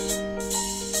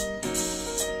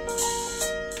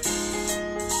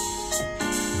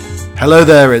Hello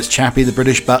there, it's Chappie the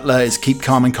British Butler. It's Keep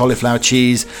Calm and Cauliflower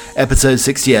Cheese, episode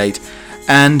 68.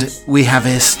 And we have a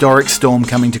historic storm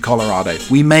coming to Colorado.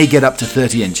 We may get up to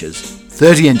 30 inches.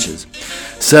 30 inches.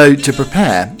 So to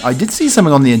prepare, I did see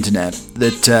something on the internet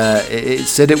that it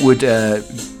said it would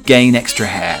gain extra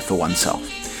hair for oneself.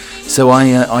 So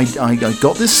I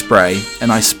got this spray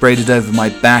and I sprayed it over my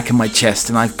back and my chest,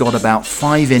 and I've got about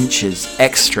 5 inches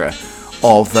extra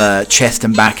of chest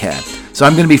and back hair. So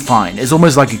I'm going to be fine. It's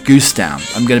almost like a goose down.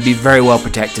 I'm going to be very well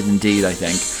protected indeed, I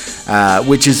think,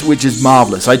 which is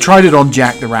marvelous. I tried it on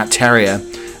Jack the Rat Terrier,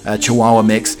 Chihuahua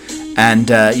mix, and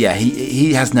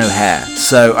he has no hair.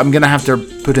 So I'm going to have to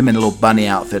put him in a little bunny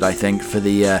outfit, I think, for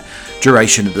the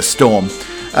duration of the storm.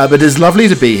 But it's lovely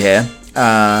to be here,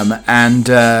 and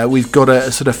we've got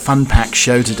a sort of fun-packed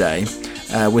show today.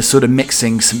 We're sort of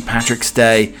mixing St. Patrick's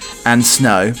Day and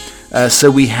snow.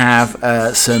 So we have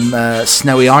some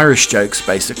snowy Irish jokes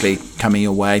basically coming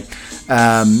your way,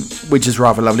 which is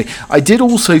rather lovely. I did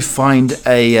also find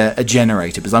a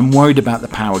generator because I'm worried about the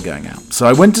power going out. So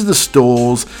I went to the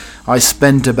stores. I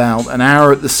spent about an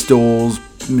hour at the stores,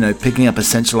 picking up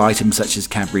essential items such as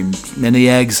Cadbury mini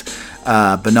eggs,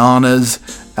 bananas,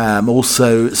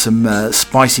 also some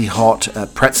spicy hot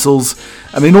pretzels.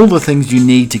 I mean, all the things you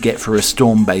need to get through a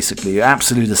storm, basically.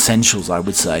 Absolute essentials, I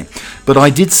would say. But I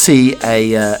did see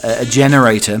a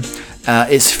generator.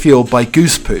 It's fueled by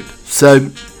goose poop. So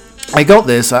I got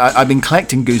this. I've been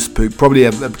collecting goose poop, probably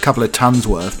a couple of tons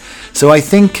worth. So I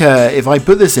think if I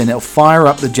put this in, it'll fire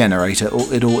up the generator.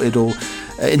 It'll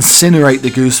incinerate the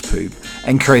goose poop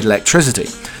and create electricity.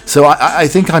 So I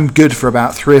think I'm good for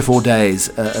about 3 or 4 days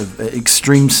of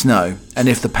extreme snow. And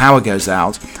if the power goes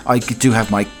out, I do have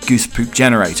my goose poop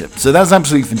generator. So that's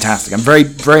absolutely fantastic. I'm very,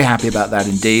 very happy about that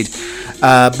indeed.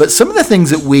 But some of the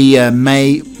things that we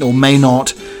may or may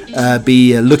not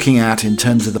be looking at in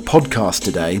terms of the podcast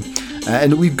today,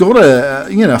 and we've got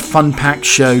a fun-packed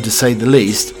show to say the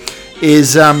least,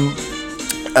 is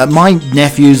my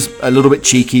nephew's a little bit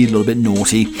cheeky, a little bit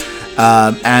naughty.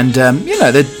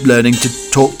 They're learning to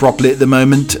talk properly at the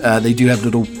moment. They do have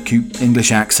little cute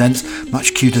English accents,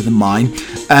 much cuter than mine.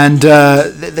 And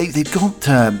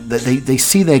they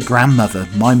see their grandmother,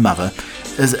 my mother,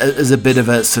 as a bit of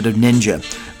a sort of ninja.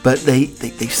 But they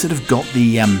sort of got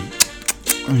the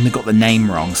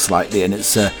name wrong slightly, and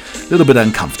it's a little bit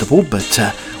uncomfortable. But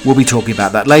we'll be talking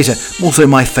about that later. Also,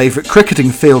 my favourite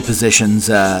cricketing field positions.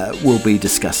 We'll be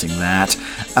discussing that.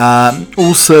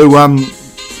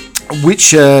 Which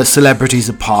celebrities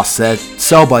have passed their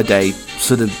sell-by-date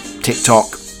sort of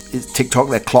TikTok,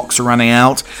 their clocks are running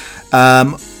out.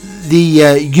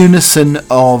 The unison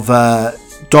of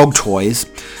dog toys,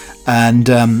 and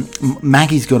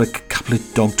Maggie's got a couple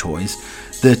of dog toys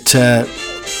that,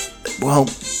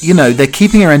 they're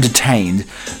keeping her entertained,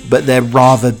 but they're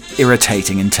rather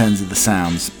irritating in terms of the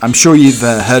sounds. I'm sure you've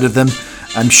heard of them.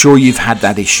 I'm sure you've had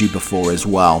that issue before as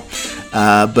well.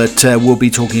 But we'll be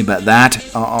talking about that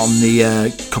on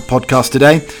the podcast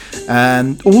today.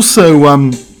 And also,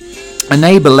 a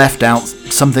neighbour left out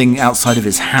something outside of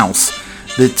his house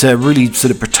that really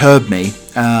sort of perturbed me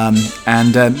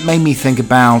and made me think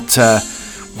about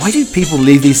why do people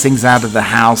leave these things out of the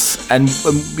house, and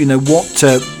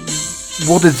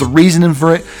what is the reasoning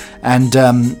for it? And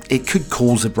it could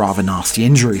cause a rather nasty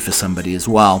injury for somebody as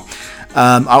well.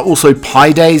 Also,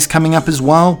 Pi Day is coming up as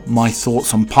well. My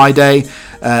thoughts on Pi Day.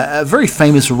 A very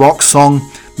famous rock song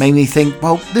made me think,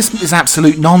 well, this is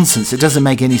absolute nonsense. It doesn't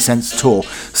make any sense at all.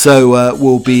 So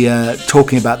we'll be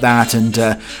talking about that and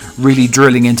really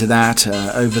drilling into that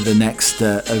over the next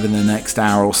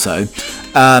hour or so.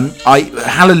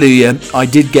 Hallelujah, I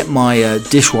did get my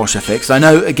dishwasher fixed. I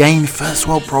know, again, first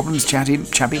world problems,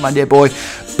 Chappie, my dear boy.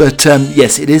 But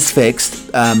yes, it is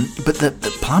fixed. But the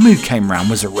plumber who came round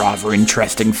was a rather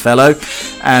interesting fellow.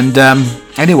 And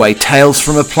anyway, tales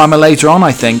from a plumber later on,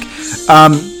 I think.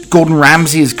 Gordon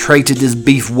Ramsay has created his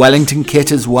beef Wellington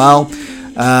kit as well.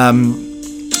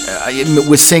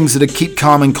 We're seeing sort of Keep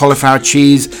Calm and Cauliflower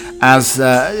Cheese as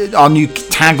our new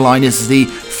tagline is the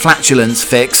flatulence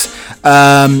fix.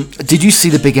 Did you see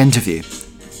the big interview?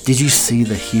 Did you see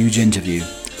the huge interview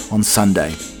on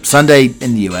Sunday? Sunday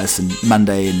in the US and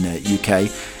Monday in the UK.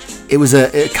 It was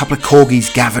a couple of corgis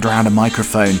gathered around a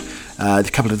microphone. A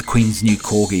couple of the Queen's new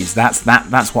corgis. That's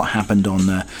what happened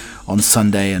on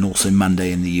Sunday and also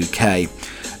Monday in the UK.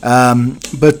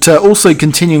 But also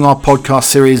continuing our podcast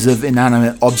series of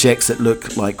inanimate objects that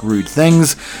look like rude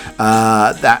things.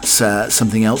 That's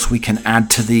something else we can add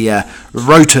to the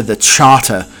rota, the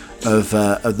charter of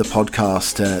the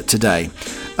podcast today.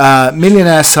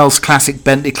 Millionaire sells classic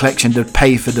Bentley collection to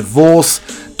pay for divorce.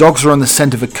 Dogs are on the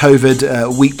centre for COVID a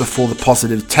week before the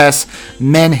positive test.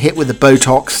 Men hit with the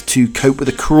Botox to cope with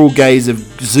the cruel gaze of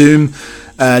Zoom.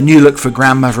 New look for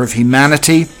grandmother of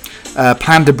humanity.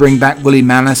 Plan to bring back Willie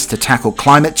Manus to tackle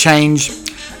climate change.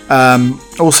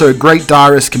 Also, a great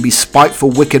diarist can be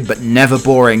spiteful, wicked, but never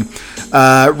boring.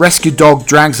 Rescue dog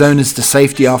drags owners to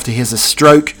safety after he has a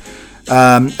stroke.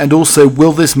 And also,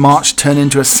 will this March turn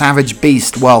into a savage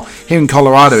beast? Well, here in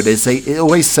Colorado it is. It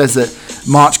always says that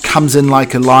March comes in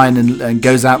like a lion and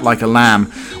goes out like a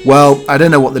lamb. Well, I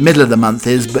don't know what the middle of the month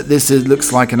is, but this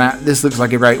looks like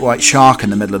a great white shark in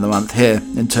the middle of the month here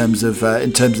in terms of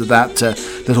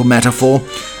that little metaphor.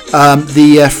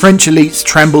 The French elites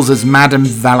trembles as Madame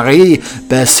Valérie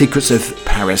bears secrets of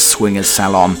Paris swingers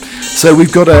salon. So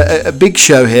we've got a big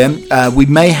show here. We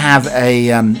may have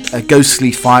a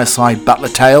ghostly fireside butler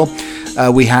tale.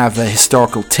 We have a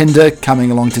historical Tinder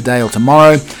coming along today or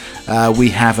tomorrow. We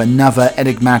have another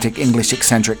enigmatic English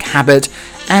eccentric habit.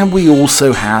 And we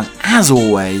also have, as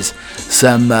always,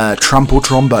 some Trump or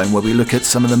Trombone, where we look at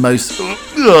some of the most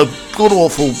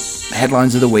god-awful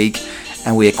headlines of the week,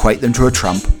 and we equate them to a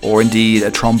trump, or indeed a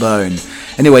trombone.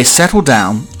 Anyway, settle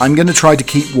down. I'm going to try to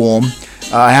keep warm.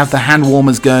 I have the hand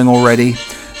warmers going already.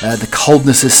 The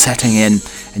coldness is setting in,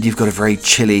 and you've got a very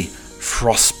chilly,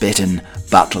 frostbitten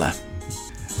butler.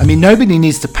 I mean, nobody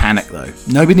needs to panic, though.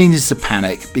 Nobody needs to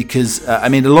panic because, a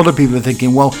lot of people are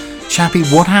thinking, well, Chappie,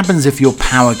 what happens if your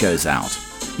power goes out?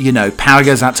 You know, power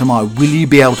goes out tomorrow. Will you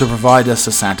be able to provide us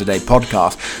a Saturday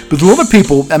podcast? But a lot of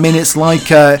people, it's like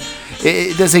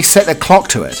they set a clock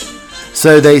to it.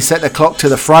 So they set the clock to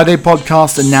the Friday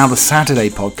podcast and now the Saturday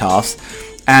podcast.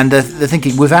 And they're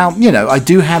thinking, without, I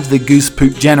do have the goose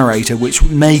poop generator, which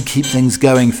may keep things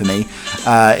going for me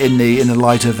in the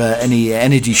light of any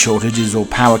energy shortages or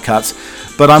power cuts.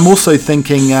 But I'm also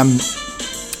thinking,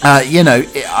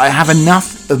 I have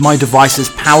enough of my devices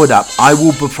powered up. I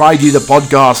will provide you the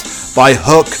podcast by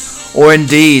hook, or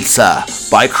indeed, sir,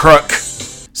 by crook.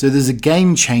 So there's a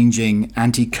game-changing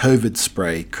anti-COVID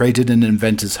spray created in an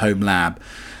inventor's home lab.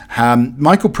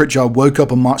 Michael Pritchard woke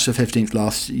up on March the 15th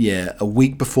last year, a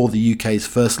week before the UK's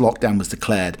first lockdown was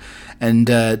declared, and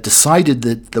decided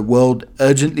that the world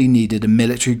urgently needed a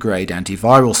military-grade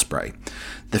antiviral spray.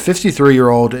 The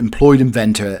 53-year-old employed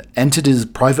inventor entered his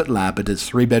private lab at his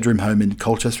 3-bedroom home in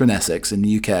Colchester in Essex in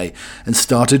the UK and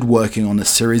started working on a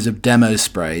series of demo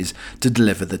sprays to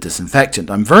deliver the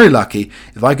disinfectant. I'm very lucky.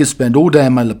 If I could spend all day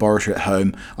in my laboratory at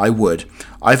home, I would.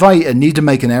 If I need to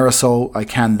make an aerosol, I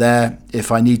can there. If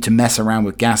I need to mess around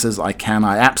with gases, I can.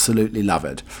 I absolutely love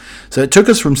it. So it took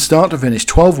us from start to finish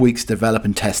 12 weeks to develop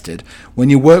and test it. When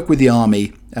you work with the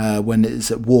army, when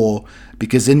it's at war,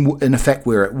 because in effect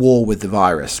we're at war with the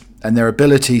virus, and their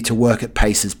ability to work at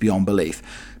pace is beyond belief.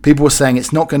 People were saying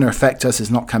it's not going to affect us,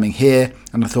 it's not coming here,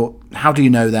 and I thought, how do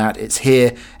you know that? It's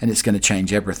here, and it's going to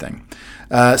change everything.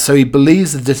 So he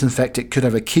believes the disinfectant could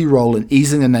have a key role in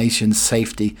easing the nation's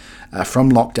safety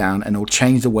from lockdown, and it will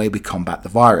change the way we combat the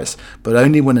virus, but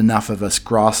only when enough of us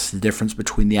grasp the difference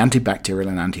between the antibacterial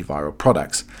and antiviral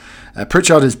products.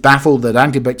 Pritchard is baffled that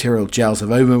antibacterial gels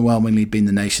have overwhelmingly been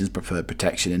the nation's preferred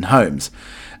protection in homes,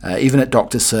 even at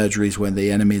doctors' surgeries where the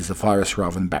enemy is the virus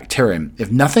rather than bacterium.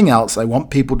 If nothing else, I want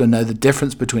people to know the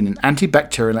difference between an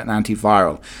antibacterial and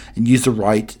antiviral and use the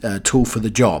right tool for the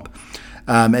job.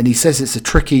 And he says it's a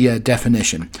tricky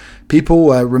definition.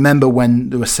 People remember when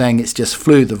they were saying it's just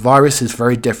flu. The virus is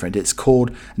very different. It's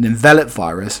called an enveloped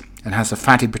virus and has a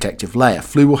fatty protective layer.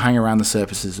 Flu will hang around the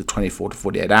surfaces of 24 to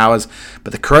 48 hours,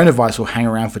 but the coronavirus will hang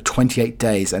around for 28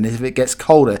 days, and if it gets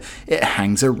colder, it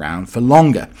hangs around for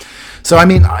longer. So,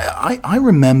 I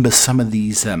remember some of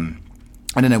these, when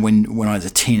I was a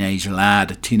teenage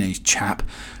lad, a teenage chap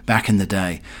back in the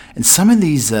day, and some of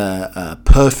these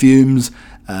perfumes,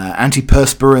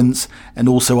 antiperspirants, and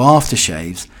also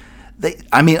aftershaves,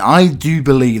 I do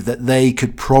believe that they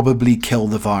could probably kill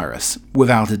the virus,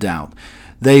 without a doubt.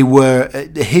 They were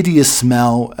a hideous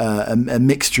smell, a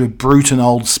mixture of brute and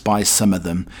Old Spice, some of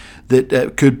them,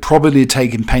 that could probably have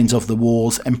taken paint off the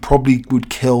walls and probably would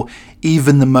kill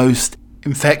even the most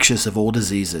infectious of all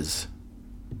diseases.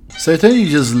 So don't you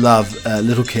just love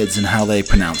little kids and how they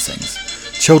pronounce things?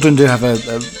 Children do have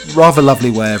a rather lovely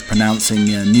way of pronouncing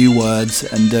new words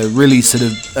and really sort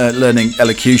of learning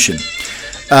elocution.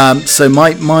 So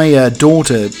my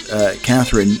daughter,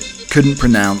 Catherine, couldn't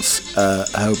pronounce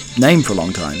her name for a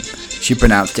long time. She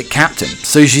pronounced it Captain,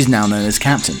 so she's now known as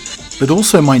Captain. But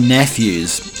also my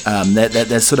nephews,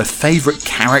 their sort of favourite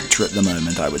character at the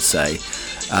moment, I would say,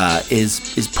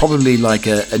 is probably like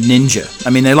a ninja.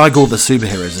 They like all the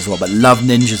superheroes as well, but love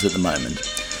ninjas at the moment.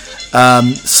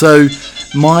 So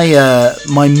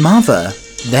my mother,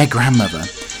 their grandmother,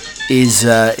 is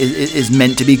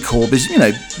meant to be called, because, you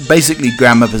know, basically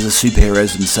grandmothers are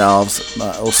superheroes themselves,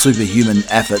 or superhuman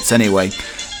efforts anyway,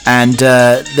 and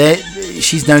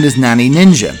she's known as Nanny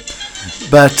Ninja,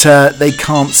 but they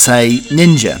can't say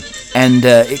ninja, and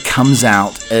it comes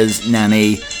out as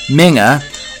Nanny Minga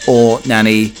or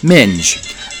Nanny Minge.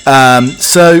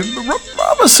 So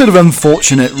rather sort of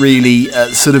unfortunate, really,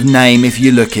 sort of name if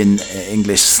you look in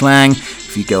English slang,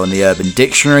 if you go on the Urban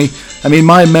Dictionary. I mean,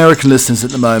 my American listeners at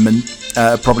the moment,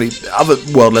 probably other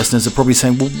world listeners are probably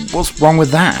saying, well, what's wrong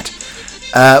with that?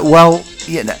 Well,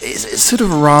 you know, it's sort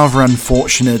of a rather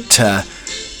unfortunate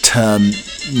term,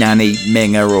 Nanny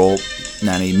Minga or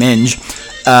Nanny Minge,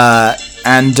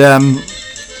 and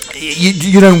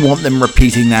you don't want them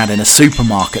repeating that in a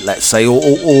supermarket, let's say, or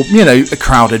you know, a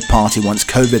crowded party once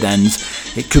COVID ends.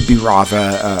 It could be rather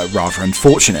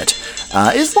unfortunate.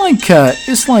 It's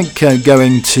like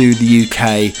going to the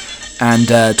UK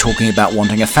and talking about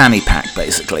wanting a fanny pack,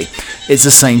 basically. It's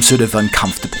the same sort of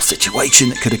uncomfortable situation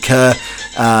that could occur.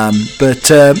 But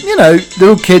you know,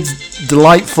 little kids,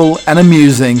 delightful and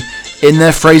amusing in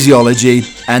their phraseology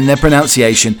and their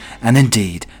pronunciation, and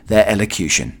indeed their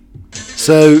elocution.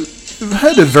 So, we've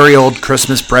heard of very odd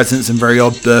Christmas presents and very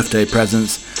odd birthday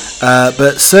presents,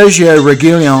 but Sergio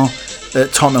Reguilon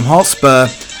at Tottenham Hotspur,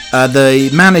 the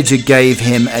manager gave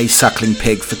him a suckling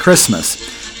pig for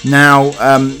Christmas. Now,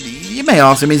 you may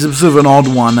ask, I mean, it's sort of an odd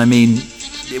one. I mean,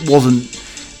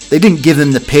 they didn't give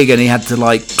him the pig and he had to,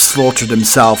 like, slaughter it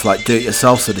himself, like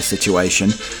do-it-yourself sort of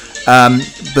situation.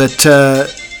 But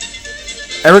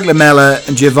Eric Lamela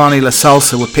and Giovanni La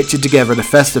Salsa were pictured together at a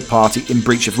festive party in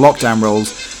breach of lockdown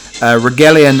rules.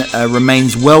 Reguilon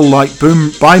remains well liked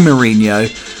by Mourinho,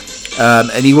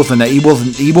 and he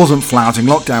wasn't flouting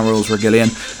lockdown rules, Reguilon,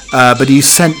 but he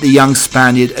sent the young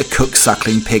Spaniard a cooked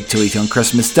suckling pig to eat on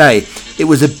Christmas Day. It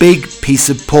was a big piece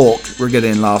of pork,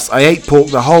 Reguilon laughs. I ate pork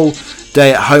the whole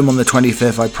day at home on the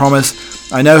 25th, I promise.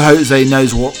 I know Jose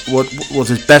knows what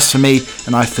is best for me,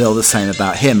 and I feel the same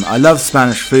about him. I love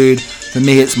Spanish food. For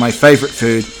me, it's my favourite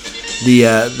food,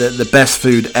 the best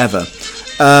food ever.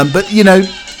 But, you know,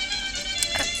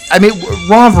 I mean,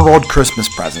 rather odd Christmas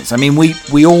presents. I mean,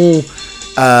 we all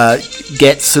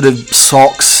get sort of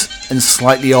socks and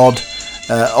slightly odd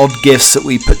gifts that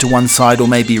we put to one side or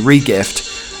maybe re-gift.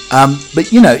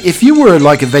 But, you know, if you were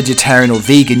like a vegetarian or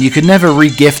vegan, you could never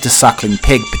re-gift a suckling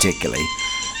pig particularly.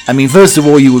 I mean, first of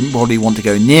all, you wouldn't probably want to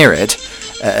go near it,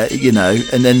 you know,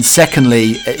 and then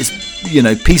secondly, you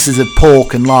know, pieces of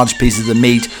pork and large pieces of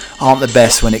meat aren't the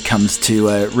best when it comes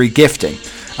to re-gifting.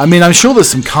 I mean, I'm sure there's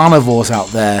some carnivores out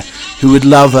there who would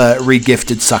love a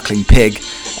re-gifted suckling pig.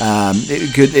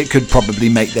 It could probably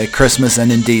make their Christmas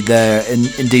and indeed their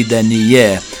New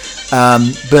Year.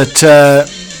 But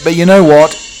you know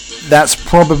what? That's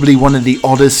probably one of the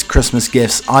oddest Christmas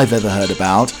gifts I've ever heard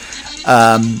about.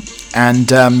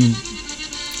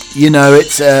 You know,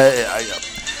 it's.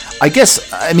 I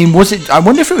guess, I mean, was it? I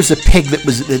wonder if it was a pig that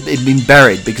had been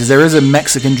buried, because there is a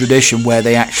Mexican tradition where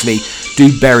they actually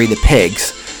do bury the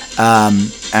pigs,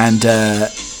 and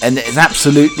it's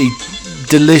absolutely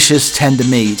delicious, tender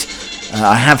meat.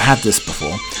 I have had this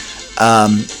before,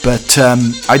 but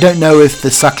I don't know if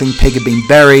the suckling pig had been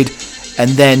buried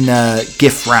and then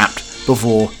gift wrapped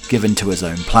before given to his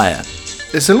own player.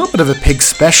 There's a little bit of a pig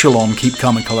special on Keep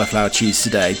Calm and Cauliflower Cheese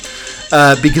today,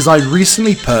 because I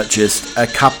recently purchased a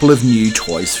couple of new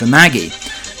toys for Maggie,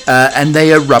 and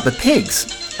they are rubber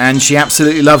pigs, and she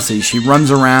absolutely loves these. She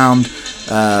runs around,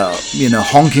 you know,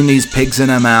 honking these pigs in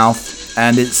her mouth,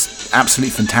 and it's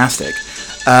absolutely fantastic,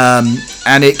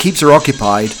 and it keeps her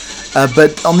occupied.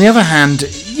 But on the other hand,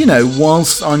 you know,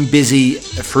 whilst I'm busy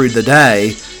through the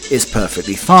day, it's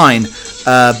perfectly fine.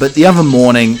 But the other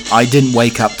morning, I didn't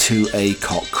wake up to a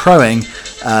cock crowing,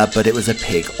 but it was a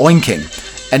pig oinking.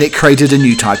 And it created a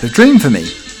new type of dream for me.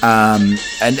 And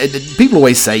people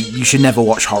always say you should never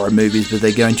watch horror movies because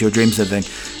they go into your dreams and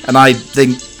everything. And I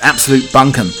think absolute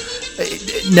bunkum.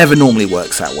 It never normally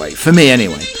works that way, for me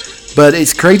anyway. But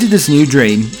it's created this new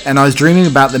dream, and I was dreaming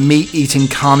about the meat-eating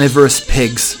carnivorous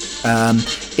pigs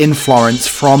in Florence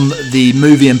from the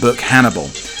movie and book Hannibal.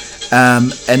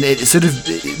 And it sort of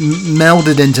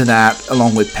melded into that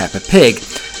along with Peppa Pig.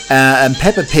 And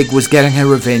Peppa Pig was getting her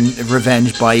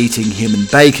revenge by eating human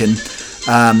bacon,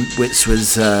 which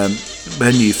was her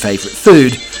new favourite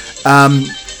food.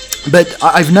 But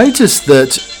I've noticed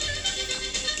that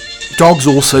dogs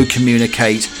also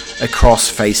communicate across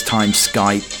FaceTime,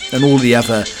 Skype, and all the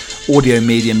other audio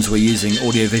mediums we're using,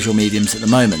 audio-visual mediums at the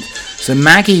moment. So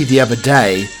Maggie the other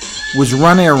day was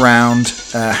running around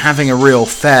having a real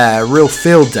fair, real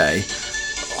field day,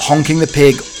 honking the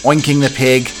pig, oinking the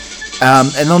pig,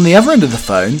 and on the other end of the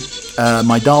phone,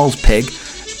 my doll's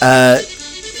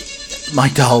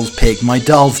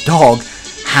dog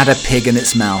had a pig in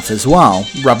its mouth as well,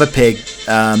 rubber pig,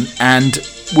 and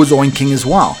was oinking as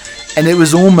well. And it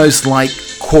was almost like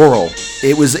choral.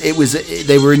 They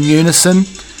were in unison.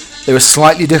 They were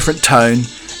slightly different tone,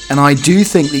 and I do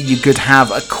think that you could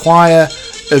have a choir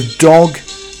of dogs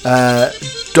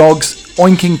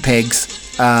oinking pigs,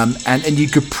 and you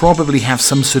could probably have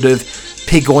some sort of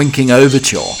pig oinking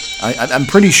overture. I'm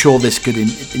pretty sure this could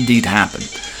indeed happen.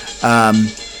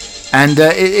 And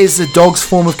it is the dog's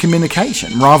form of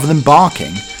communication. Rather than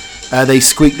barking, they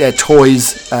squeak their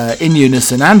toys in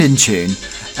unison and in tune,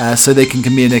 so they can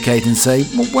communicate and say,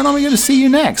 well, when are we going to see you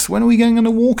next? When are we going on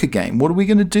a walk again? What are we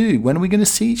going to do? When are we going to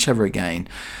see each other again?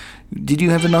 Did you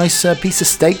have a nice piece of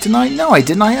steak tonight? No, I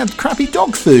didn't. I had crappy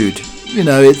dog food. You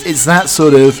know, it's that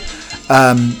sort of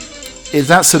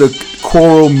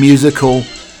choral musical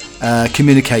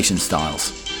communication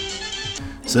styles.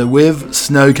 So with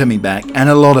snow coming back, and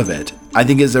a lot of it, I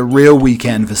think it's a real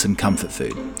weekend for some comfort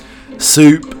food.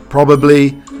 Soup,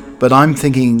 probably, but I'm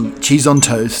thinking cheese on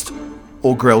toast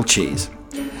or grilled cheese.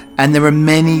 And there are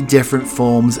many different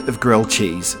forms of grilled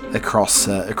cheese across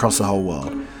the whole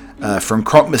world. From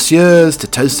croque monsieurs to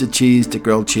toasted cheese to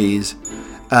grilled cheese.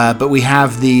 But we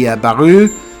have the Baru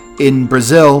in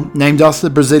Brazil, named after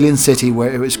the Brazilian city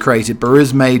where it was created. Baru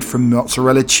is made from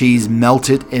mozzarella cheese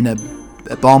melted in a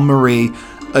bain-marie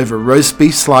over roast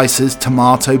beef slices,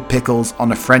 tomato, pickles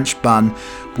on a French bun,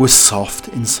 with soft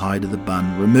inside of the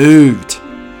bun removed.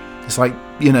 It's like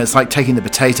taking the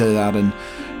potato out and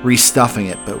restuffing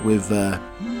it, but with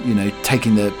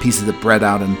taking the pieces of bread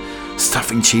out and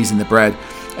stuffing cheese in the bread.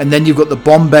 And then you've got the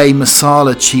Bombay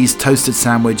masala cheese toasted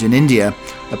sandwich in India,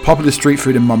 a popular street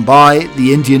food in Mumbai.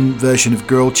 The Indian version of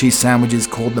grilled cheese sandwich is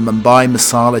called the Mumbai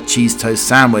masala cheese toast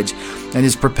sandwich and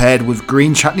is prepared with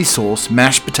green chutney sauce,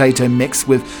 mashed potato mixed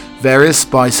with various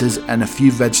spices and a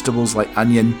few vegetables like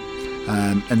onion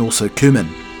and also cumin.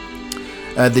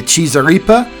 The cheese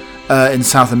arepa in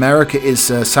South America is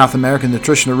South American. The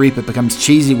traditional arepa becomes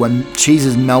cheesy when cheese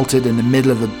is melted in the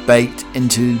middle of a baked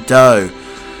into dough.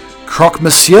 Croque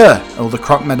monsieur, or the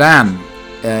croque madame,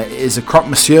 is a croque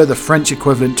monsieur, the French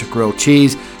equivalent to grilled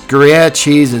cheese. Gruyere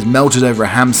cheese is melted over a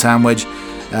ham sandwich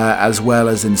as well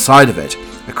as inside of it.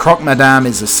 A croque madame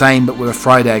is the same but with a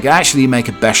fried egg. Actually, you make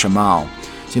a bechamel.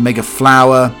 So you make a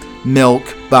flour, milk,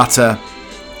 butter,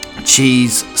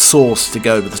 cheese, sauce to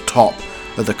go over the top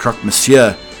of the croque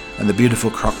monsieur and the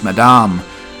beautiful croque madame.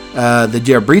 The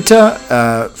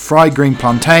diabrita, fried green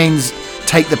plantains,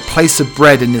 take the place of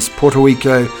bread in this Puerto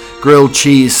Rico grilled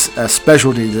cheese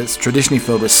specialty that's traditionally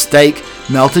filled with steak,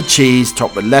 melted cheese,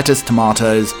 topped with lettuce,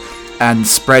 tomatoes, and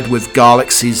spread with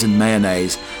garlic seasoned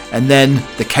mayonnaise. And then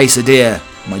the quesadilla,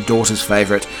 my daughter's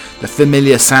favourite. The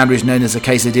familiar sandwich known as a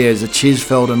quesadilla is a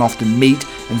cheese-filled and often meat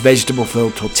and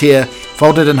vegetable-filled tortilla,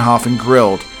 folded in half and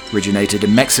grilled. Originated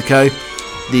in Mexico.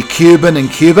 The Cuban in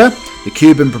Cuba. The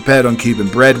Cuban prepared on Cuban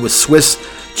bread with Swiss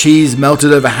cheese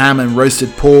melted over ham and roasted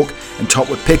pork and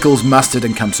topped with pickles, mustard,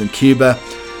 and comes from Cuba.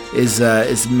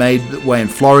 Is made way in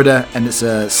Florida, and it's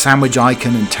a sandwich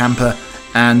icon in Tampa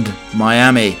and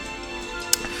Miami.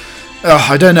 Oh,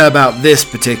 I don't know about this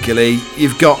particularly.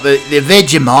 You've got the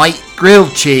Vegemite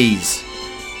grilled cheese.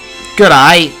 Good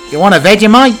eye. You want a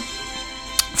Vegemite?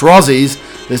 For Aussies,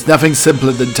 there's nothing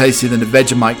simpler than tastier than a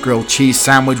Vegemite grilled cheese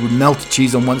sandwich with melted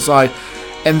cheese on one side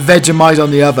and Vegemite on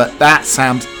the other. That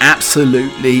sounds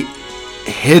absolutely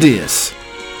hideous.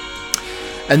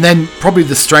 And then probably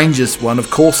the strangest one, of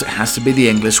course it has to be the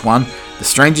English one. The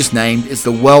strangest named is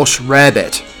the Welsh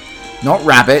rarebit. Not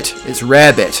rabbit, it's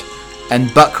rarebit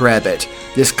and buck rarebit.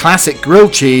 This classic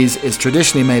grilled cheese is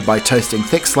traditionally made by toasting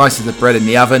thick slices of bread in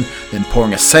the oven, then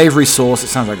pouring a savoury sauce. It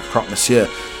sounds like a croque monsieur.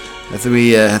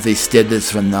 Have they steered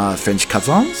this from French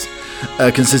cousins?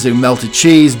 Consisting of melted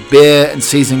cheese, beer, and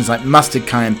seasonings like mustard,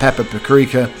 cayenne pepper,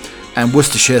 paprika, and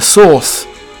Worcestershire sauce.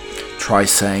 Try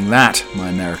saying that, my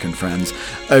American friends.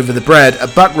 Over the bread, a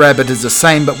buck rarebit is the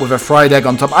same, but with a fried egg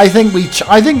on top. I think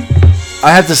I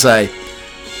had to say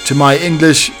to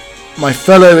my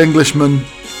fellow Englishmen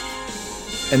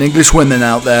and English women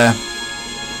out there,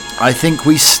 I think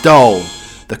we stole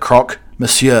the croque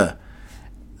monsieur.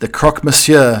 The croque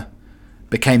monsieur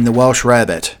became the Welsh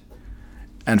rarebit,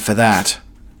 and for that,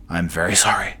 I'm very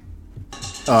sorry.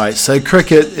 Alright, so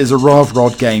cricket is a rather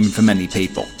odd game for many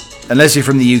people. Unless you're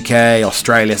from the UK,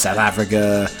 Australia, South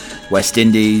Africa, West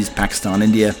Indies, Pakistan,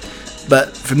 India.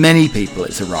 But for many people,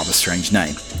 it's a rather strange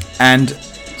name. And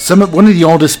one of the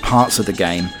oddest parts of the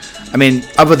game I mean,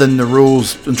 other than the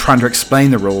rules and trying to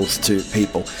explain the rules to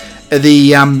people,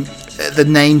 the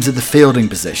names of the fielding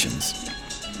positions.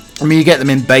 I mean, you get them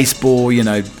in baseball,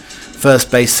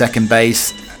 first base, second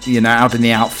base, out in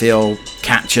the outfield,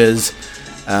 catchers,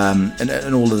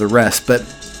 and all of the rest. But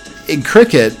in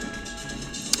cricket,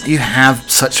 you have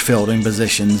such fielding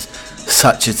positions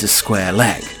such as a square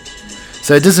leg.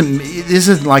 So this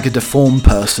isn't like a deformed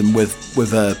person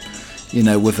with a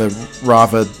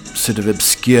rather sort of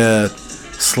obscure,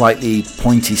 slightly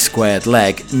pointy squared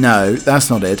leg. No, that's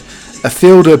not it. A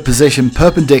fielder positioned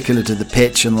perpendicular to the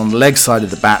pitch and on the leg side of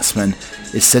the batsman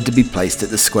is said to be placed at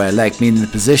the square leg, meaning the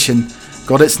position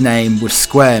got its name with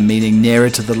square, meaning nearer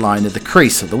to the line of the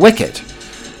crease of the wicket.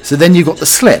 So then you got the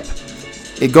slip.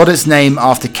 It got its name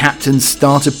after captains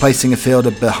started placing a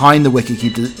fielder behind the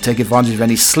wicketkeeper to take advantage of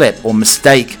any slip or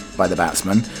mistake by the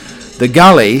batsman. The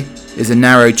gully is a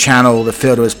narrow channel the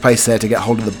fielder was placed there to get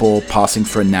hold of the ball passing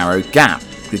for a narrow gap,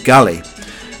 the gully.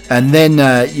 And then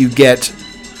you get,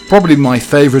 probably my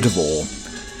favourite of all,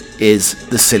 is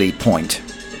the silly point.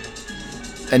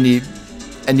 And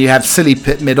you have silly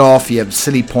mid-off, you have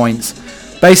silly points.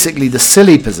 Basically, the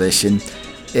silly position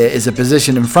is a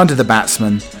position in front of the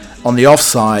batsman on the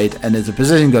offside, and the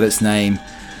position got its name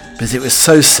because it was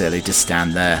so silly to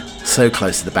stand there so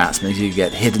close to the batsman you could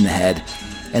get hit in the head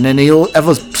and any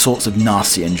other sorts of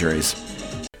nasty injuries.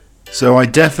 So I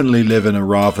definitely live in a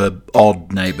rather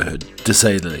odd neighbourhood, to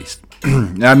say the least.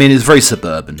 I mean, it's very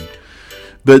suburban.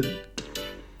 But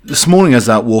this morning I was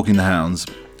out walking the hounds,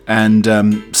 and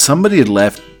somebody had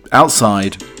left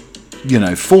outside,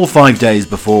 4 or 5 days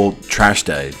before trash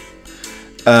day,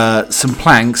 some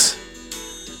planks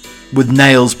with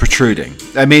nails protruding.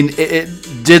 I mean, it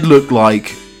did look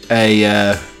like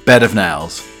a bed of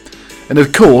nails. And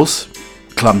of course,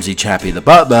 clumsy chappie the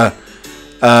butler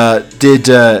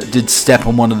did step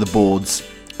on one of the boards,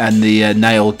 and the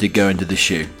nail did go into the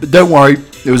shoe. But don't worry,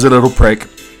 it was a little prick.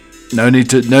 No need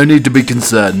to be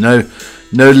concerned.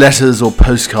 No letters or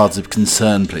postcards of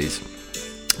concern, please.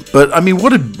 But I mean,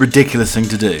 what a ridiculous thing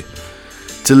to do.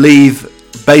 To leave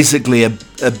basically a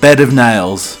bed of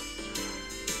nails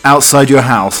outside your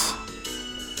house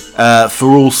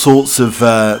for all sorts of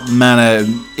manner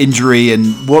injury and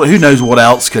who knows what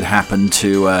else could happen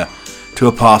to a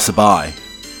passerby.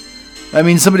 I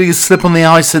mean, somebody could slip on the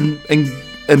ice and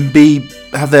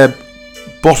have their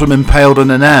bottom impaled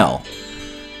on a nail.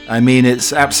 I mean,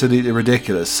 it's absolutely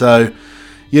ridiculous. So,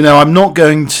 I'm not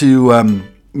going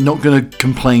to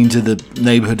complain to the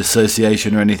neighbourhood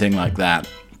association or anything like that.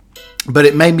 But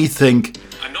it made me think.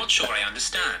 I'm not sure I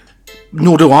understand.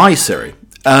 Nor do I, Siri.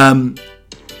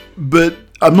 But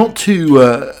I'm not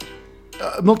too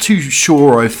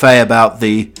sure or au fait about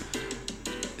the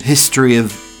history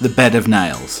of the bed of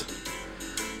nails.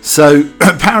 So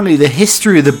apparently, the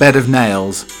history of the bed of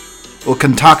nails, or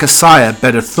Kantakasaya,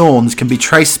 bed of thorns, can be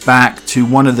traced back to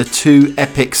one of the two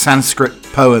epic Sanskrit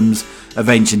poems of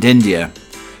ancient India.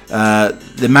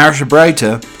 The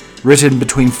Mahabharata, written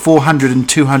between 400 and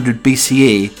 200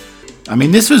 BCE. I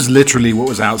mean, this was literally what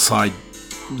was outside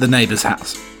the neighbour's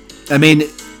house. I mean,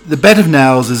 the bed of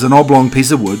nails is an oblong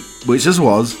piece of wood, which this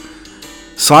was,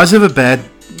 size of a bed,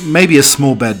 maybe a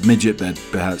small bed, midget bed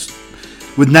perhaps,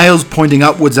 with nails pointing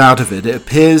upwards out of it. It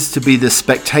appears to be the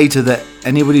spectator that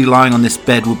anybody lying on this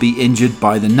bed will be injured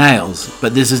by the nails,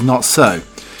 but this is not so.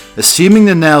 Assuming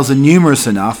the nails are numerous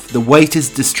enough, the weight is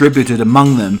distributed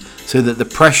among them so that the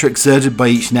pressure exerted by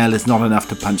each nail is not enough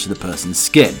to puncture the person's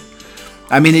skin.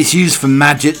 I mean, it's used for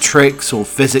magic tricks or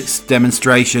physics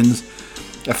demonstrations.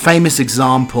 A famous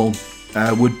example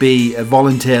would be a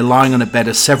volunteer lying on a bed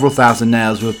of several thousand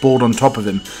nails with a board on top of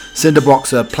him. Cinder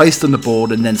blocks are placed on the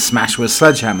board and then smashed with a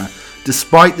sledgehammer.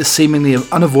 Despite the seemingly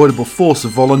unavoidable force, the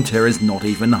volunteer is not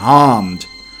even harmed.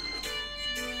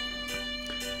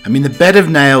 I mean, the bed of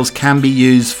nails can be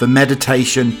used for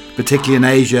meditation, particularly in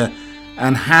Asia,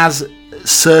 and has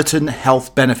certain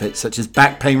health benefits such as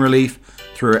back pain relief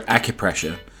through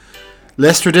acupressure.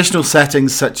 Less traditional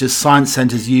settings such as science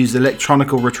centres use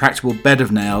electronical retractable bed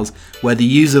of nails where the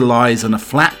user lies on a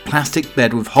flat plastic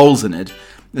bed with holes in it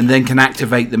and then can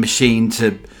activate the machine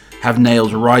to have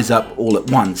nails rise up all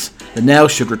at once. The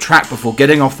nails should retract before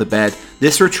getting off the bed.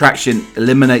 This retraction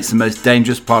eliminates the most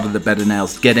dangerous part of the bed of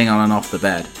nails, getting on and off the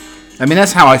bed. I mean,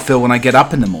 that's how I feel when I get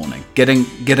up in the morning.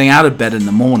 Getting out of bed in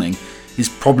the morning is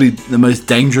probably the most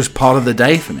dangerous part of the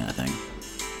day for me, I think.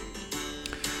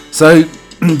 So,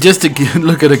 just to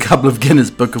look at a couple of Guinness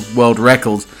Book of World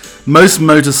Records, most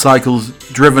motorcycles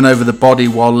driven over the body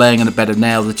while laying on a bed of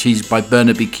nails achieved by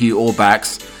Burnaby Q.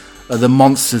 Orbax are the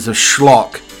Monsters of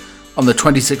Schlock. On the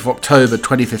 26th of October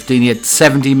 2015, he had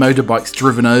 70 motorbikes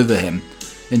driven over him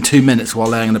in 2 minutes while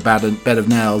laying on a bed of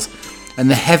nails, and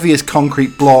the heaviest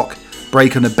concrete block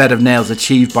break on a bed of nails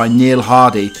achieved by Neil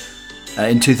Hardy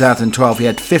in 2012. He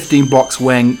had 15 blocks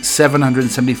weighing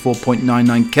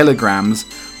 774.99 kilograms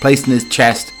placed in his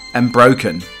chest and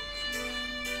broken.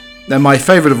 Now, my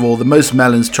favourite of all, the most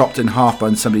melons chopped in half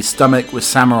by somebody's stomach with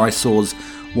samurai swords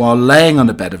while laying on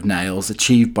a bed of nails,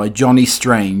 achieved by Johnny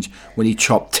Strange when he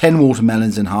chopped 10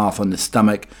 watermelons in half on the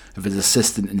stomach of his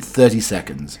assistant in 30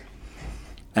 seconds.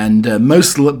 And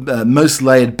most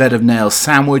layered bed of nails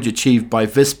sandwich achieved by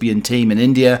Vispian team in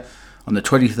India on the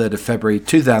 23rd of February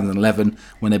 2011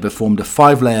 when they performed a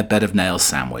 5-layer bed of nails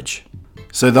sandwich.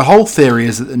 So the whole theory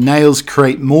is that the nails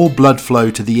create more blood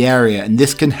flow to the area, and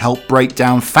this can help break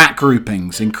down fat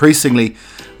groupings. Increasingly,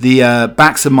 the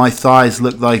backs of my thighs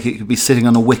look like it could be sitting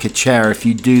on a wicker chair if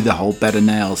you do the whole bed of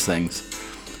nails things.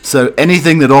 So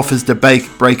anything that offers to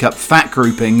break up fat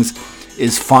groupings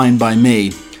is fine by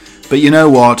me. But you know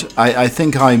what? I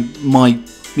think I might,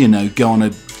 go on a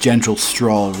gentle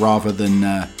stroll rather than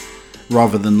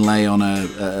lay on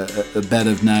a bed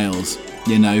of nails,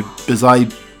 because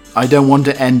I don't want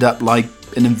to end up like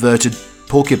an inverted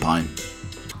porcupine.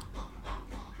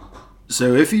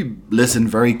 So if you listen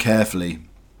very carefully,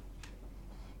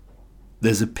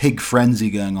 there's a pig frenzy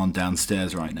going on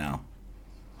downstairs right now.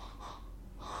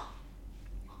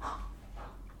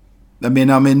 I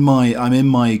mean, I'm in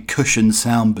my cushioned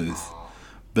sound booth,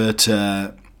 but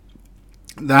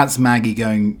that's Maggie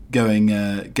going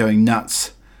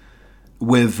nuts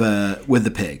with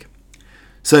the pig.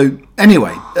 So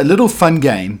anyway, a little fun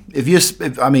game.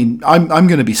 I'm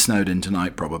going to be snowed in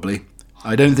tonight probably.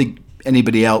 I don't think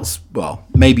anybody else. Well,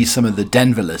 maybe some of the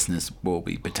Denver listeners will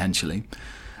be potentially,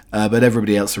 but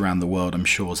everybody else around the world, I'm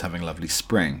sure, is having a lovely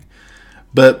spring.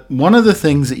 But one of the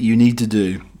things that you need to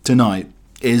do tonight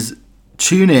is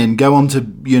tune in, go on to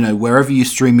wherever you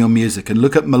stream your music, and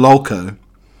look at Moloko,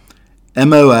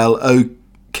 Moloko,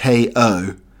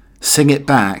 Sing It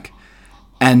Back,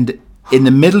 and in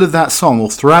the middle of that song, or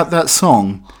throughout that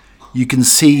song, you can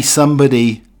see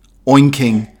somebody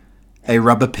oinking a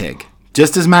rubber pig.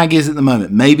 Just as Maggie is at the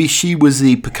moment. Maybe she was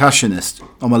the percussionist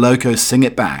on Moloko's Sing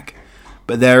It Back.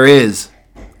 But there is,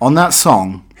 on that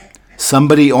song,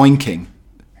 somebody oinking,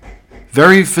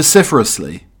 very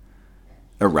vociferously,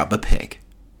 a rubber pig.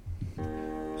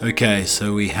 Okay,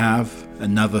 so we have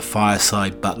another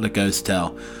fireside Butler ghost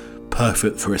tale,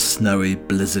 perfect for a snowy,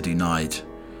 blizzardy night.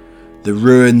 The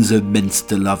ruins of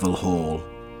Minster Lovel Hall.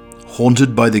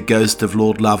 Haunted by the ghost of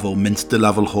Lord Lovel, Minster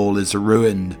Lovel Hall is a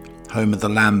ruined home of the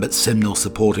Lambert Simnel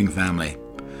supporting family.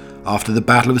 After the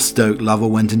Battle of Stoke, Lovel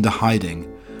went into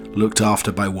hiding, looked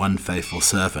after by one faithful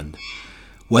servant.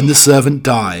 When the servant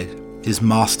died, his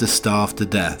master starved to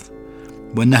death.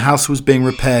 When the house was being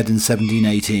repaired in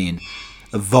 1718,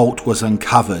 a vault was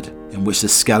uncovered in which the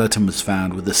skeleton was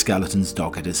found with the skeleton's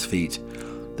dog at his feet.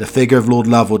 The figure of Lord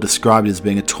Lovel, described as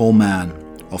being a tall man,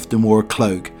 often wore a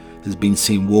cloak, has been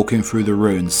seen walking through the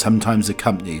ruins, sometimes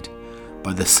accompanied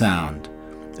by the sound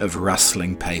of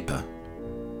rustling paper.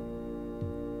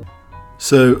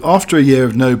 So, after a year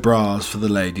of no bras for the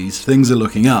ladies, things are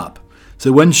looking up.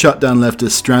 So when shutdown left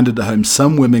us stranded at home,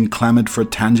 some women clamoured for a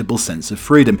tangible sense of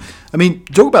freedom. I mean,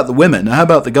 talk about the women, how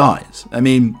about the guys? I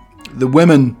mean, the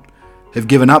women have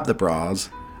given up the bras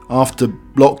after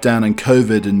lockdown and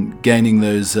COVID and gaining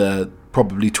those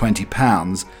probably 20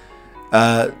 pounds.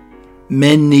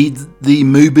 Men need the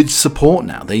moobage support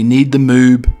now. They need the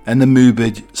moob and the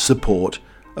moobage support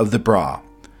of the bra.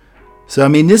 So, I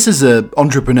mean, this is an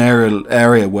entrepreneurial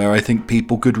area where I think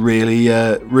people could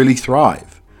really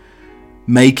thrive.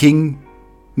 Making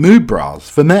moob bras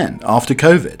for men after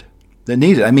COVID. They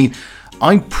need it. I mean,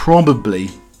 I probably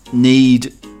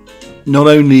need not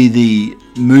only the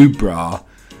moob bra,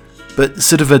 but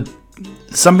sort of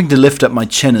something to lift up my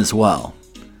chin as well.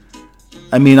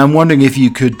 I mean, I'm wondering if you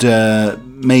could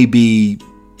maybe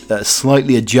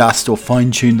slightly adjust or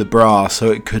fine-tune the bra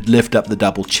so it could lift up the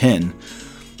double chin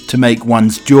to make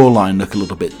one's jawline look a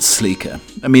little bit sleeker.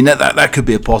 I mean, that could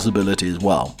be a possibility as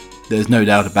well. There's no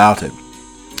doubt about it.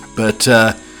 But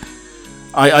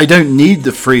I don't need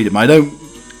the freedom.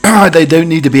 They don't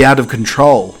need to be out of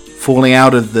control, falling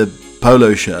out of the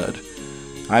polo shirt.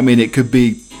 I mean, it could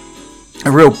be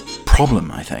a real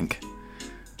problem, I think.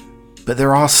 But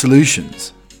there are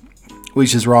solutions,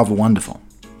 which is rather wonderful.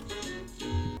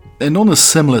 And on a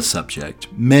similar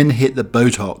subject, men hit the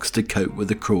Botox to cope with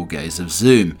the cruel gaze of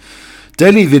Zoom.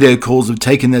 Daily video calls have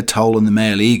taken their toll on the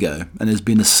male ego, and there's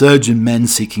been a surge in men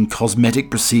seeking cosmetic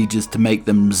procedures to make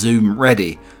them Zoom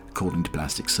ready, according to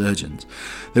plastic surgeons.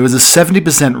 There was a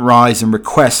 70% rise in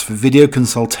requests for video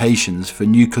consultations for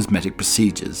new cosmetic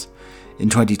procedures. in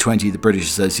 2020, the British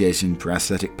Association for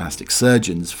Aesthetic Plastic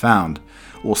Surgeons found,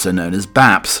 also known as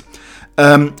BAPS.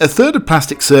 A third of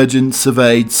plastic surgeons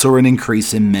surveyed saw an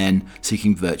increase in men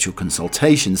seeking virtual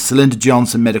consultations. Celinda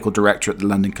Johnson, medical director at the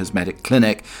London Cosmetic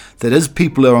Clinic, that as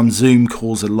people are on Zoom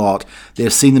calls a lot, they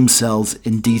have seen themselves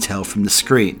in detail from the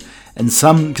screen. And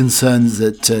some concerns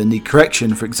that need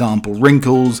correction, for example,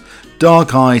 wrinkles,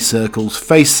 dark eye circles,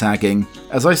 face sagging.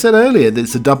 As I said earlier,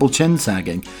 it's a double chin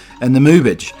sagging, and the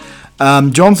moobage.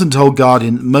 Johnson told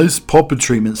Guardian that most popular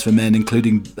treatments for men,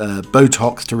 including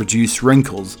Botox to reduce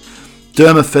wrinkles,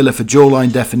 derma filler for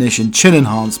jawline definition, chin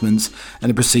enhancements,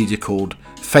 and a procedure called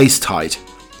Face Tight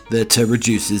that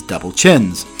reduces double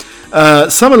chins.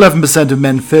 Some 11% of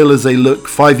men feel as they look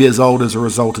 5 years old as a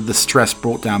result of the stress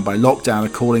brought down by lockdown,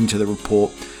 according to the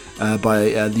report by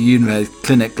the University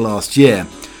Clinic last year.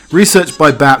 Research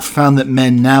by BAPS found that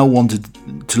men now wanted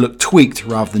to look tweaked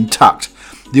rather than tucked.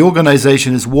 The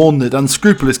organisation has warned that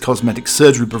unscrupulous cosmetic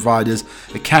surgery providers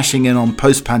are cashing in on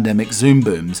post-pandemic Zoom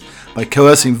booms by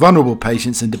coercing vulnerable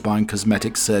patients into buying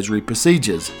cosmetic surgery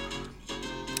procedures.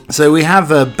 So we have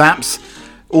BAPS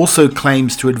also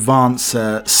claims to advance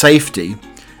safety,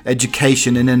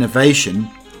 education and innovation.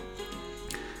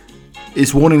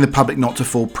 It's warning the public not to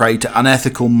fall prey to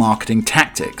unethical marketing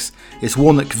tactics. It's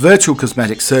warned that virtual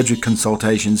cosmetic surgery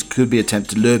consultations could be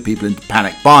attempted to lure people into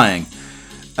panic buying.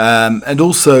 And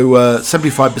also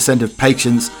 75% of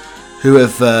patients who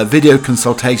have video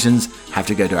consultations have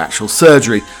to go to actual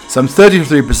surgery. Some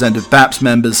 33% of BAPS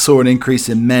members saw an increase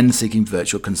in men seeking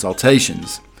virtual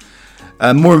consultations.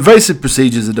 More invasive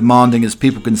procedures are demanding as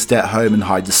people can stay at home and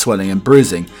hide the swelling and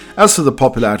bruising. As for the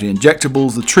popularity of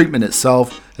injectables, the treatment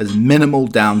itself has minimal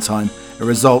downtime and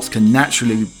results can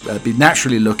be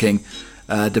naturally looking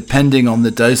depending on the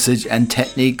dosage and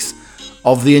techniques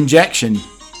of the injection.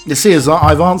 You see, as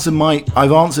I've answered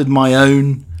my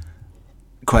own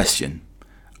question.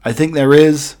 I think there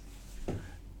is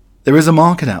a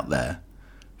market out there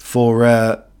for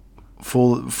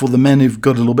the men who've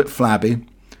got a little bit flabby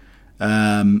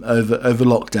over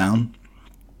lockdown.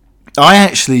 I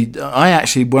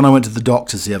actually when I went to the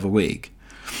doctors the other week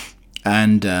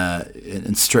and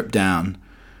stripped down.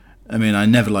 I mean, I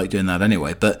never like doing that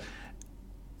anyway, but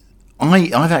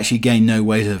I've actually gained no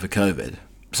weight over COVID.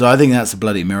 So I think that's a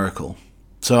bloody miracle.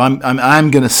 So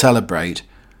I'm going to celebrate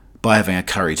by having a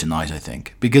curry tonight, I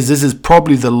think. Because this is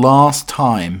probably the last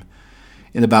time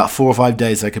in about 4 or 5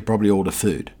 days I could probably order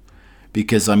food.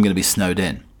 Because I'm going to be snowed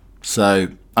in. So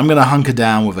I'm going to hunker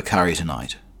down with a curry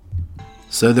tonight.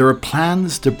 So there are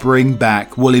plans to bring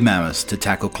back woolly mammoths to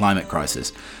tackle climate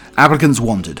crisis. Applicants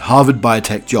wanted: Harvard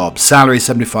biotech job, salary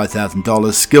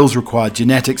 $75,000, skills required: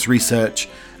 genetics research,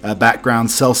 background,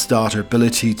 cell starter,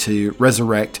 ability to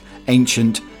resurrect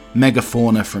ancient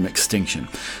megafauna from extinction.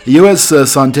 The US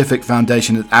Scientific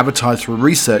Foundation has advertised for a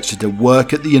researcher to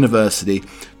work at the university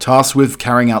tasked with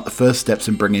carrying out the first steps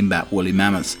in bringing back woolly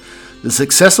mammoths. The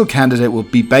successful candidate will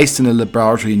be based in a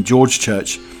laboratory in George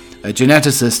Church, a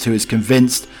geneticist who is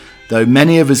convinced, though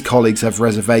many of his colleagues have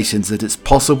reservations, that it's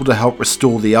possible to help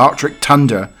restore the Arctic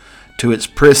tundra to its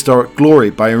prehistoric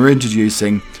glory by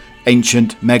reintroducing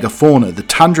ancient megafauna. The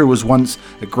tundra was once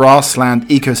a grassland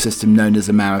ecosystem known as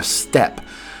the Mammoth Steppe.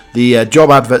 The job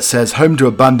advert says home to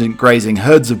abundant grazing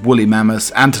herds of woolly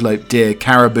mammoths, antelope, deer,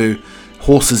 caribou,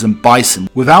 horses and bison.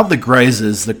 Without the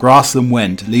grazers, the grassland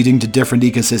went, leading to different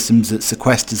ecosystems that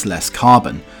sequesters less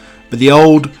carbon. But the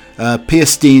old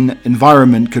Pleistocene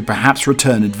environment could perhaps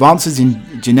return. Advances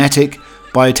in genetic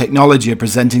biotechnology are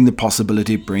presenting the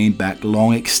possibility of bringing back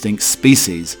long extinct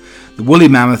species. The woolly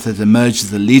mammoth has emerged as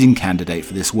the leading candidate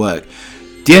for this work.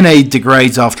 DNA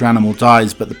degrades after animal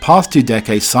dies, but the past 2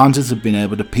 decades scientists have been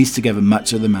able to piece together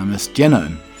much of the mammoth's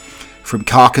genome from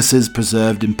carcasses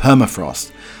preserved in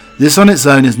permafrost. This on its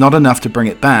own is not enough to bring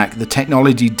it back. The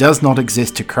technology does not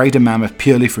exist to create a mammoth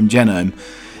purely from genome.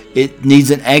 It needs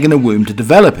an egg and a womb to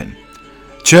develop in.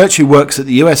 Church, who works at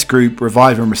the US group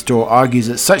Revive and Restore, argues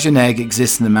that such an egg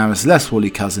exists in the mammoth's less woolly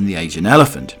cousin, the Asian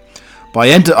elephant. By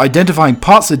identifying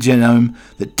parts of the genome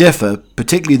that differ,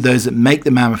 particularly those that make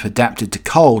the mammoth adapted to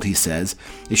cold, he says,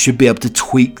 it should be able to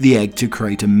tweak the egg to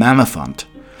create a mammothant,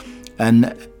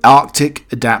 an Arctic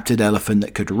adapted elephant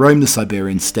that could roam the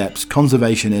Siberian steppes.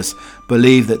 Conservationists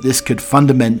believe that this could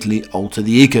fundamentally alter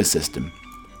the ecosystem.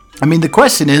 I mean, the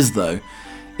question is, though,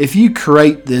 if you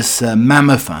create this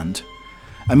mammothant,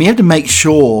 I mean, you have to make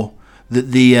sure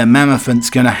that the mammothant's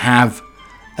going to have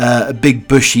a big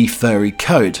bushy furry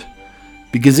coat,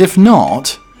 because if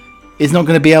not, it's not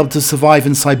going to be able to survive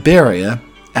in Siberia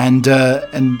and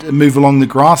move along the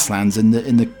grasslands in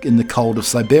the cold of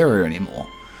Siberia anymore.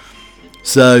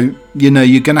 So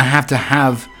you're going to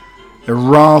have a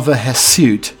rather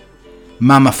hirsute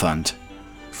mammophant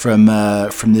from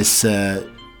this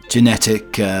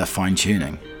genetic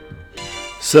fine-tuning.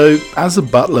 So, as the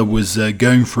butler was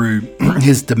going through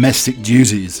his domestic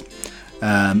duties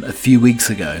a few weeks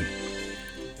ago,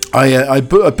 I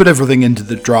put everything into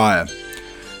the dryer.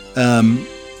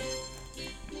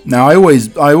 Now, I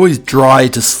always dry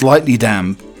to slightly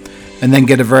damp, and then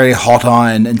get a very hot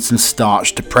iron and some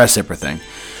starch to press everything.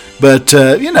 But,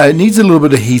 it needs a little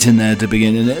bit of heat in there to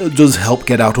begin, and it does help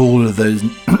get out all of those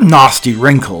nasty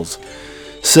wrinkles.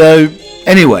 So,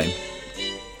 anyway,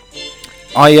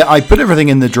 I put everything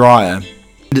in the dryer,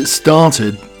 and it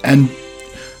started, and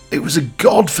it was a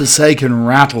godforsaken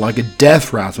rattle, like a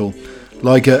death rattle,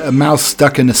 like a mouse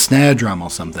stuck in a snare drum or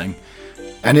something.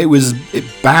 And it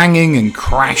banging and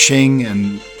crashing,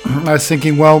 and I was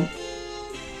thinking, well,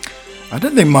 I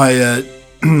don't think my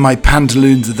my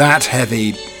pantaloons are that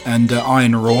heavy and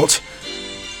iron wrought.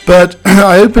 But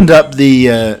I opened up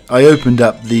the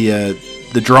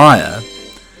dryer,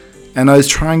 and I was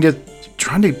trying to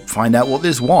find out what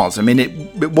this was. I mean,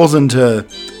 it wasn't a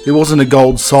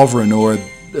gold sovereign or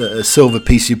a silver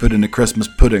piece you put in a Christmas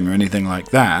pudding or anything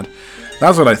like that.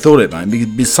 That's what I thought it might be,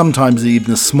 because sometimes even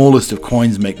the smallest of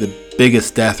coins make the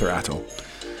biggest death rattle.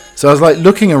 So I was like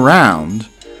looking around,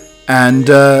 and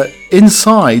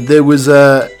inside there was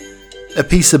a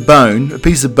piece of bone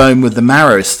with the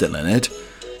marrow still in it,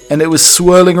 and it was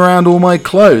swirling around all my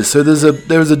clothes. So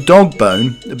there was a dog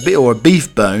bone, or a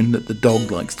beef bone that the dog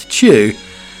likes to chew,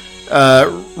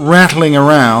 rattling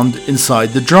around inside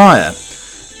the dryer.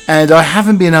 And I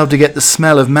haven't been able to get the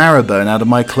smell of marrowbone out of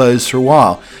my clothes for a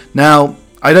while. Now,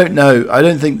 I don't know. I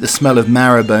don't think the smell of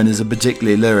marrowbone is a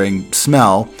particularly alluring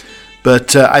smell,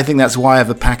 but I think that's why I have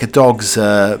a pack of dogs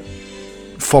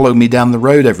follow me down the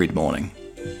road every morning.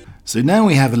 So now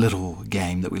we have a little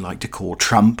game that we like to call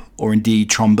Trump, or indeed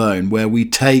Trombone, where we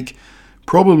take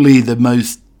probably the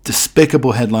most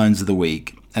despicable headlines of the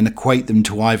week and equate them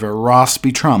to either a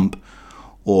raspy trump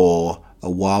or a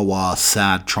wah-wah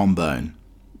sad trombone.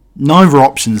 Neither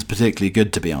option is particularly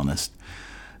good, to be honest.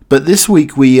 But this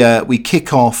week we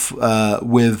kick off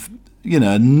with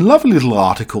a lovely little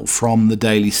article from the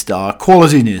Daily Star,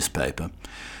 quality newspaper.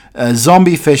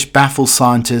 Zombie fish baffles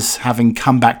scientists having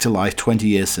come back to life 20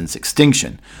 years since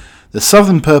extinction. The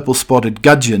southern purple-spotted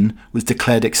gudgeon was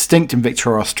declared extinct in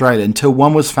Victoria, Australia, until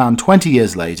one was found 20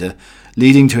 years later,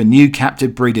 leading to a new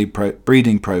captive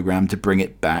breeding program to bring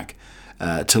it back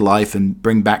to life and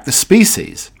bring back the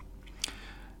species.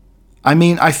 I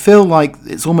mean, I feel like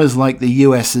it's almost like the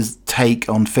US's take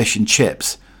on fish and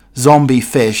chips. Zombie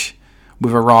fish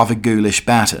with a rather ghoulish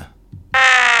batter.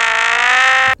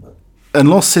 And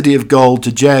Lost City of Gold to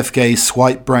JFK's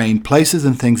Swipe Brain, places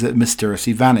and things that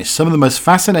mysteriously vanish. Some of the most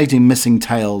fascinating missing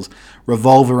tales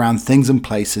revolve around things and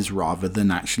places rather than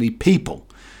actually people.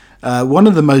 One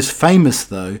of the most famous,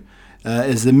 though,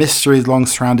 is the mystery long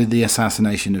surrounded the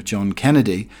assassination of John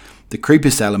Kennedy. The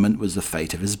creepiest element was the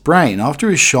fate of his brain. After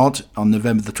his shot on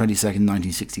November the 22nd,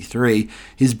 1963,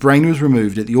 his brain was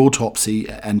removed at the autopsy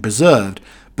and preserved,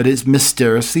 but it's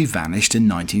mysteriously vanished in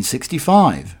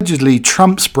 1965. Allegedly,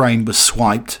 Trump's brain was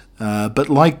swiped, but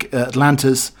like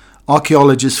Atlantis,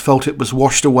 archaeologists felt it was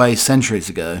washed away centuries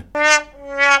ago.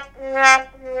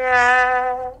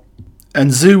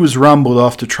 And zoo was rumbled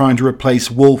after trying to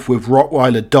replace wolf with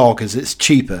Rottweiler dog as it's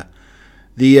cheaper.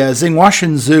 The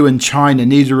Xinhuashan Zoo in China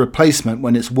needed a replacement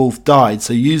when its wolf died,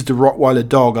 so used a Rottweiler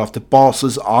dog after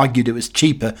bosses argued it was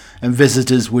cheaper and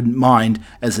visitors wouldn't mind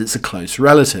as it's a close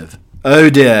relative. Oh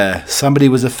dear, somebody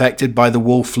was affected by the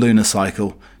wolf lunar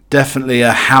cycle. Definitely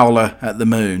a howler at the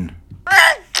moon.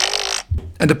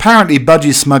 And apparently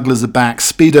budgie smugglers are back.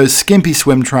 Speedo's skimpy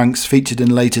swim trunks featured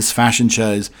in latest fashion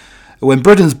shows. When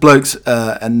Britain's blokes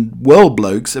and world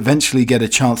blokes eventually get a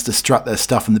chance to strut their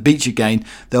stuff on the beach again,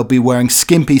 they'll be wearing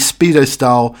skimpy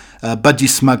Speedo-style budgie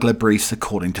smuggler briefs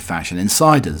according to Fashion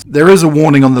Insiders. There is a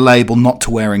warning on the label not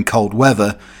to wear in cold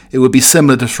weather. It would be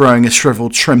similar to throwing a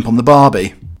shriveled shrimp on the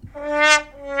Barbie.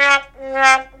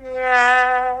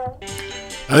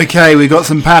 Okay, we've got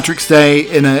St. Patrick's Day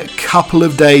in a couple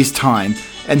of days' time.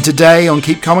 And today on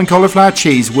Keep Calm and Cauliflower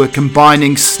Cheese, we're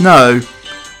combining snow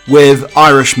with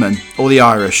Irishmen, or the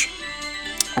Irish.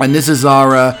 And this is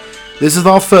our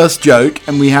first joke,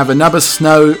 and we have another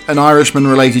snow and Irishman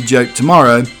related joke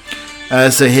tomorrow.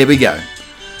 So here we go.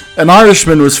 An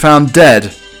Irishman was found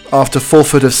dead after 4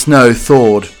 foot of snow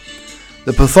thawed.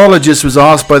 The pathologist was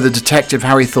asked by the detective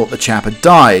how he thought the chap had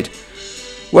died.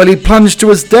 Well, he plunged to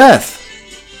his death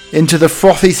into the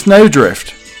frothy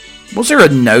snowdrift. Was there a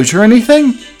note or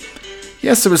anything?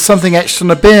 Yes, there was something etched on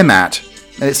a beer mat.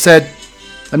 And it said,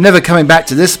 "I'm never coming back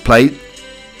to this plate."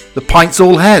 The pints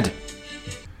all head.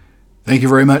 Thank you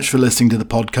very much for listening to the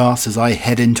podcast as I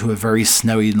head into a very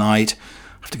snowy night.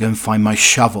 I have to go and find my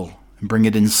shovel and bring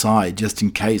it inside just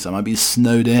in case I might be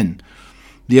snowed in.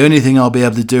 The only thing I'll be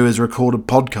able to do is record a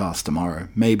podcast tomorrow.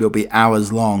 Maybe it'll be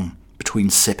hours long between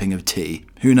sipping of tea.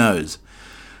 Who knows?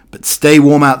 But stay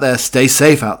warm out there. Stay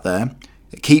safe out there.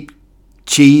 Keep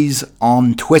Cheese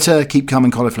on Twitter. Keep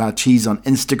Carmen Cauliflower Cheese on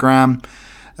Instagram.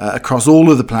 Across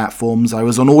all of the platforms. I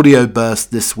was on Audio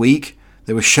Burst this week.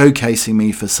 They were showcasing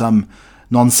me for some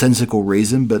nonsensical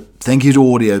reason, but thank you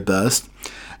to Audio Burst.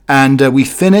 And we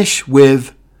finish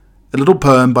with a little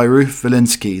poem by Ruth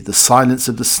Valinsky, The Silence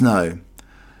of the Snow.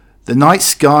 The night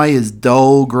sky is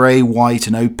dull grey-white,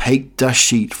 an opaque dust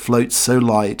sheet floats so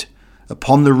light.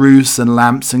 Upon the roofs and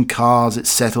lamps and cars it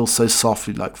settles so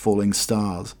softly like falling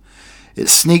stars. It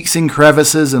sneaks in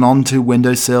crevices and onto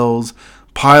windowsills,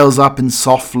 piles up in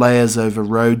soft layers over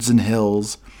roads and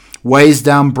hills, weighs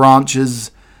down branches,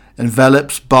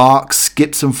 envelops bark,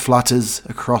 skips and flutters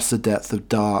across the depth of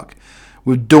dark.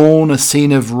 With dawn a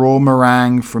scene of raw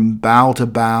meringue, from bough to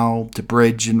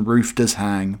bridge and roof does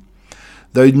hang.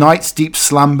 Though night's deep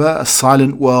slumber, a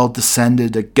silent world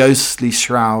descended, a ghostly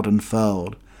shroud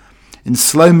unfurled. In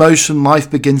slow motion life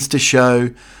begins to show,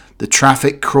 the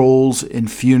traffic crawls in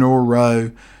funeral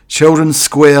row, children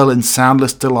squeal in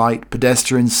soundless delight,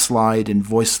 pedestrians slide in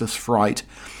voiceless fright.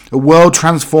 A world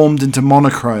transformed into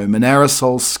monochrome, an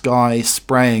aerosol sky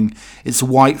spraying its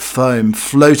white foam,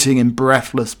 floating in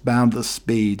breathless, boundless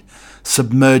speed,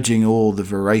 submerging all the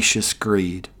voracious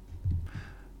greed.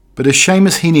 But as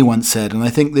Seamus Heaney once said, and I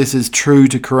think this is true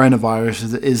to coronavirus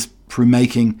as it is through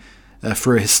making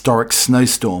for a historic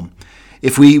snowstorm,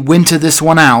 if we winter this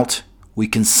one out, we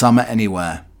can summer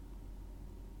anywhere.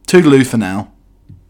 Toodaloo for now.